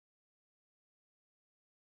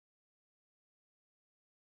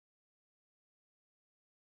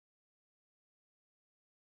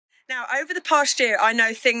Now, over the past year, I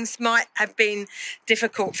know things might have been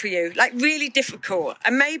difficult for you, like really difficult.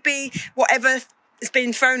 And maybe whatever has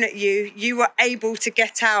been thrown at you, you were able to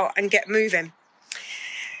get out and get moving.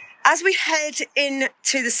 As we head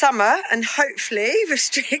into the summer and hopefully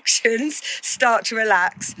restrictions start to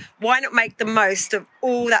relax, why not make the most of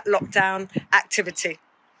all that lockdown activity?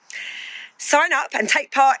 Sign up and take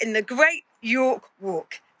part in the Great York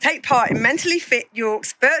Walk. Take part in Mentally Fit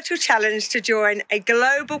York's virtual challenge to join a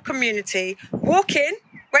global community walking,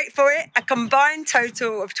 wait for it, a combined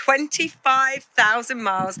total of 25,000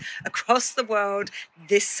 miles across the world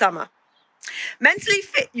this summer. Mentally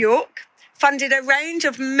Fit York funded a range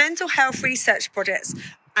of mental health research projects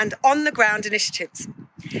and on-the-ground initiatives.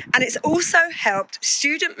 And it's also helped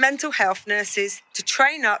student mental health nurses to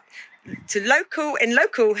train up to local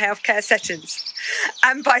healthcare settings.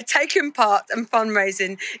 And by taking part in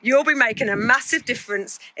fundraising, you'll be making a massive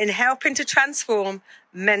difference in helping to transform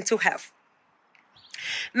mental health.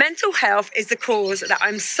 Mental health is the cause that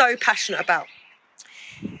I'm so passionate about.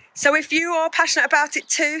 So if you are passionate about it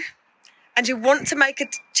too, and you want to make a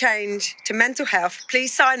change to mental health,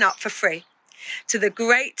 please sign up for free to the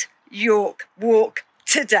Great York Walk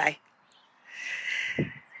today.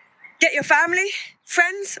 Get your family,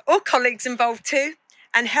 friends or colleagues involved too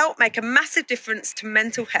and help make a massive difference to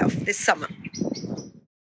mental health this summer.